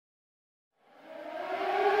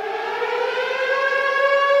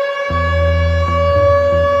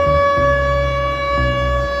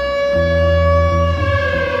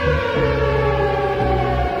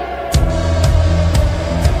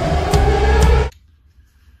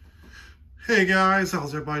Hey guys,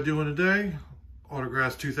 how's everybody doing today?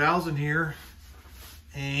 Autographs 2000 here.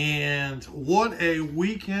 And what a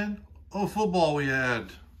weekend of football we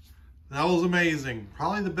had. That was amazing.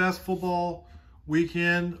 Probably the best football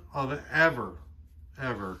weekend of ever.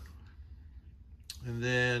 And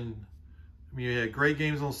then, you had great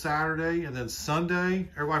games on Saturday. And then Sunday,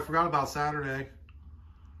 everybody forgot about Saturday.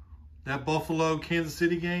 That Buffalo-Kansas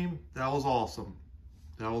City game, that was awesome.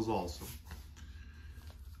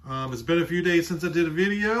 It's been a few days since I did a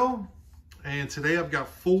video, and today I've got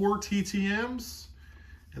 4 TTMs,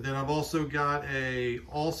 and then I've also got a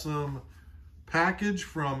awesome package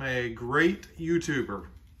from a great YouTuber.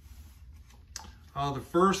 The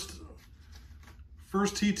first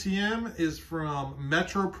TTM is from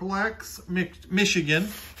Metroplex, Michigan,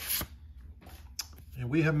 and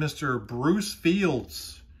we have Mr. Bruce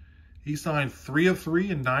Fields. He signed 3 of 3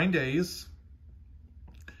 in 9 days.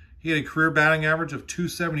 He had a career batting average of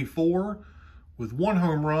 .274 with 1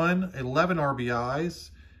 home run, 11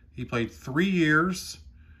 RBIs. He played 3 years.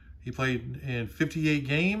 He played in 58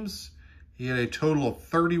 games. He had a total of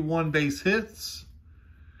 31 base hits.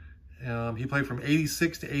 He played from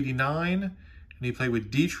 86 to 89, and he played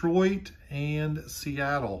with Detroit and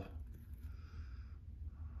Seattle.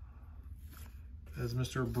 That's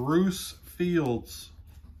Mr. Bruce Fields.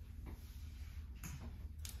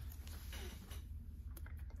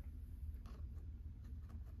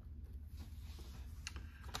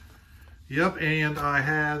 Yep, and I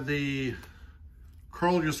had the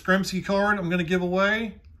Carl Yastrzemski card I'm going to give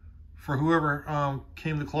away for whoever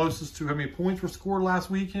came the closest to how many points were scored last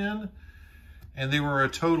weekend. And they were a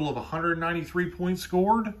total of 193 points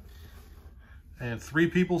scored. And 3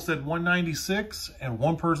 people said 196, and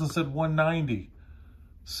 1 person said 190.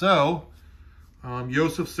 So,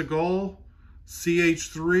 Joseph Segal,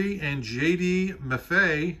 CH3, and JD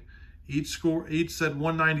Maffei each said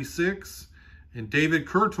 196. And David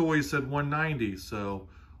Courtois said 190. So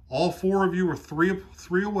all 4 of you are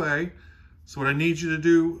three away. So what I need you to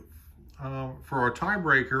do for our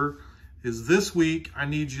tiebreaker is this week, I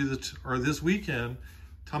need you to, or this weekend,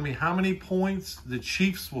 tell me how many points the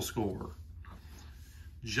Chiefs will score.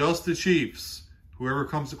 Just the Chiefs. Whoever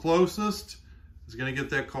comes the closest is going to get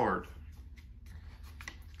that card.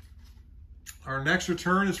 Our next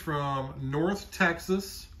return is from North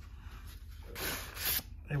Texas.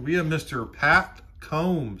 And we have Mr. Pat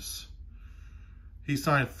Combs. He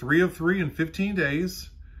signed 3 of 3 in 15 days.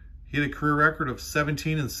 He had a career record of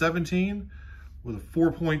 17 and 17 with a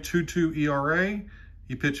 4.22 ERA.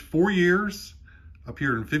 He pitched 4 years,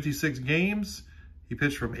 appeared in 56 games. He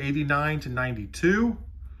pitched from 89 to 92.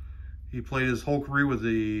 He played his whole career with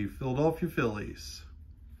the Philadelphia Phillies.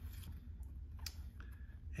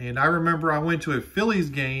 And I remember I went to a Phillies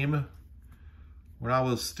game when I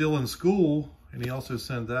was still in school. And he also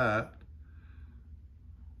sent that.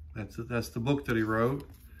 That's the book that he wrote.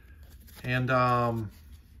 And I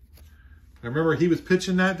remember he was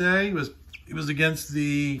pitching that day. He was against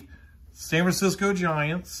the San Francisco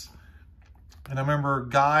Giants. And I remember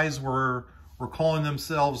guys were calling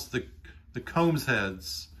themselves the Combs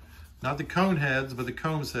heads. Not the cone heads, but the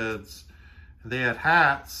Combs heads. And they had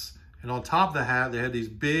hats. And on top of the hat, they had these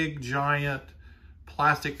big, giant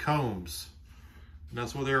plastic combs. And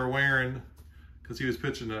that's what they were wearing because he was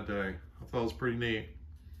pitching that day. I thought it was pretty neat.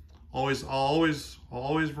 I'll always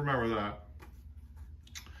remember that.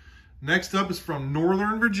 Next up is from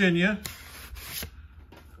Northern Virginia.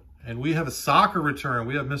 And we have a soccer return.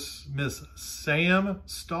 We have Miss Sam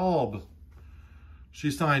Staab.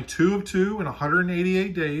 She signed 2 of 2 in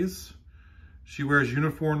 188 days. She wears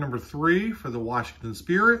uniform number 3 for the Washington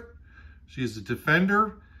Spirit. She is a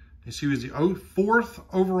defender, and she was the 4th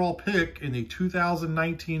overall pick in the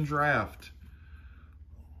 2019 draft.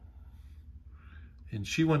 And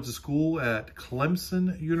she went to school at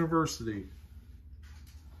Clemson University.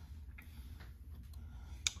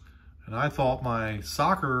 And I thought my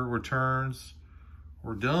soccer returns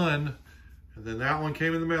were done, and then that one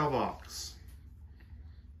came in the mailbox.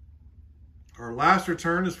 Our last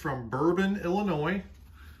return is from Bourbon, Illinois.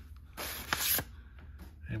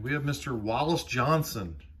 And we have Mr. Wallace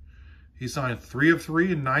Johnson. He signed 3 of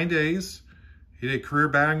 3 in 9 days. He had a career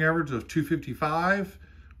batting average of .255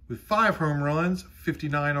 with 5 home runs,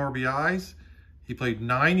 59 RBIs. He played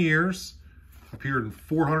 9 years, appeared in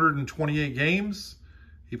 428 games.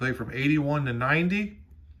 He played from 81 to 90.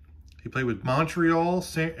 He played with Montreal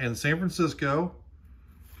and San Francisco.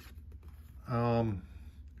 So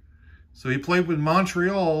he played with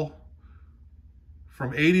Montreal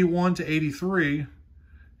from 81 to 83.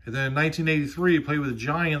 And then in 1983, he played with the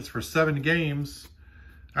Giants for 7 games.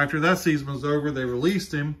 After that season was over, they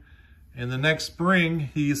released him, And the next spring,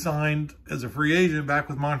 he signed as a free agent back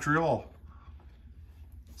with Montreal.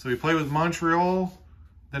 So he played with Montreal,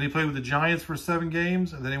 then he played with the Giants for 7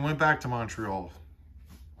 games, and then he went back to Montreal.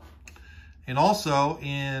 And also,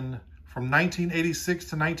 from 1986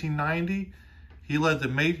 to 1990, he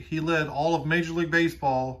led all of Major League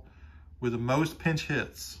Baseball with the most pinch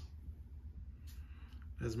hits.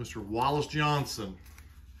 As Mr. Wallace Johnson.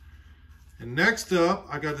 And next up,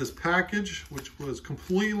 I got this package, which was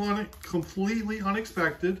completely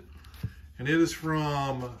unexpected. And it is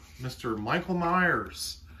from Mr. Michael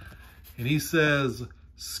Myers. And he says,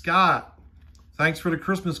 Scott, thanks for the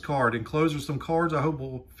Christmas card. Enclosed are some cards I hope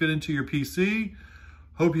will fit into your PC.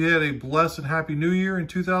 Hope you had a blessed and happy new year in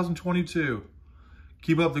 2022.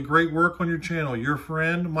 Keep up the great work on your channel. Your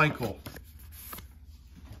friend, Michael.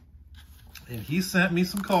 And he sent me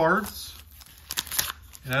some cards.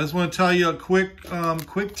 And I just want to tell you a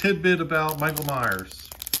quick tidbit about Michael Myers.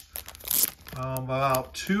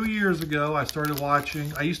 About 2 years ago, I started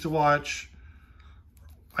watching. I used to watch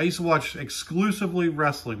exclusively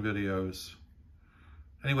wrestling videos.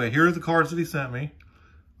 Anyway, here are the cards that he sent me.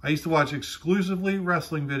 I used to watch exclusively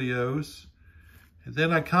wrestling videos, and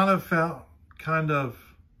then I kind of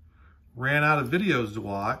ran out of videos to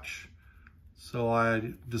watch. So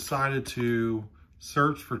I decided to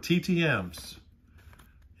search for TTMs,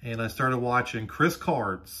 and I started watching Chris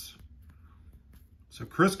Cards. So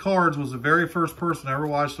Chris Cards was the very first person I ever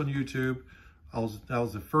watched on YouTube. That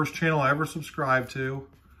was the first channel I ever subscribed to,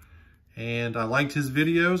 and I liked his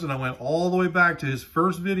videos, and I went all the way back to his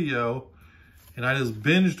first video, and I just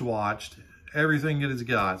binged watched everything that he's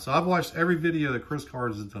got. So I've watched every video that Chris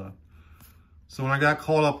Cards has done. So when I got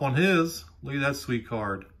caught up on his, look at that sweet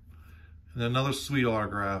card. And another sweet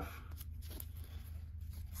autograph.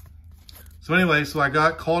 So anyway, so I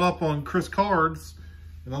got caught up on Chris Cards,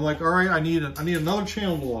 and I'm like, all right, I need another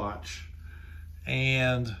channel to watch.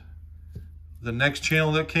 And the next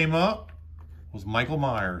channel that came up was Michael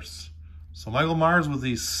Myers. So Michael Myers was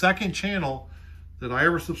the second channel that I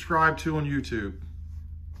ever subscribed to on YouTube.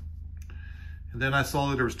 And then I saw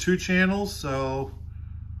that there was 2 channels, so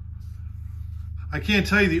I can't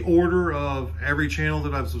tell you the order of every channel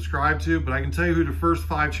that I've subscribed to, but I can tell you who the first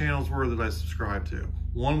 5 channels were that I subscribed to.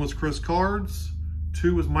 1 was Chris Cards,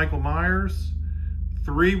 2 was Michael Myers,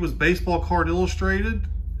 3 was Baseball Card Illustrated,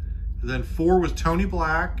 and then 4 was Tony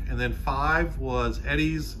Black, and then 5 was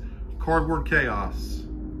Eddie's Cardboard Chaos.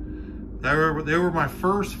 They were my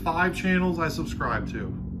first 5 channels I subscribed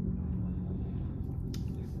to.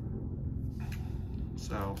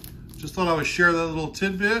 So, just thought I would share that little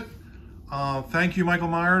tidbit. Thank you, Michael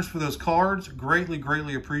Myers, for those cards.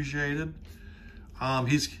 Greatly appreciated.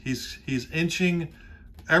 He's inching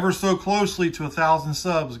ever so closely to 1,000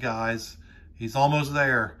 subs, guys. He's almost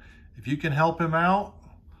there. If you can help him out,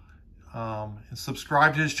 and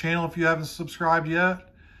subscribe to his channel if you haven't subscribed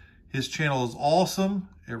yet. His channel is awesome.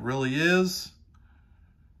 It really is.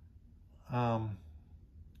 So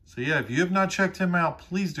yeah, if you have not checked him out,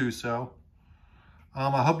 please do so.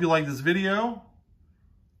 I hope you liked this video.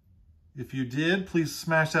 If you did, please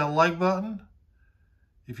smash that like button.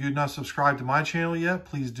 If you have not subscribed to my channel yet,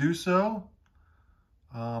 please do so.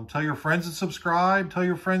 Tell your friends to subscribe. Tell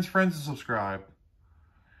your friends to subscribe.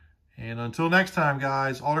 And until next time,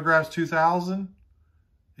 guys, Autographs 2000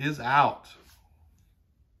 is out.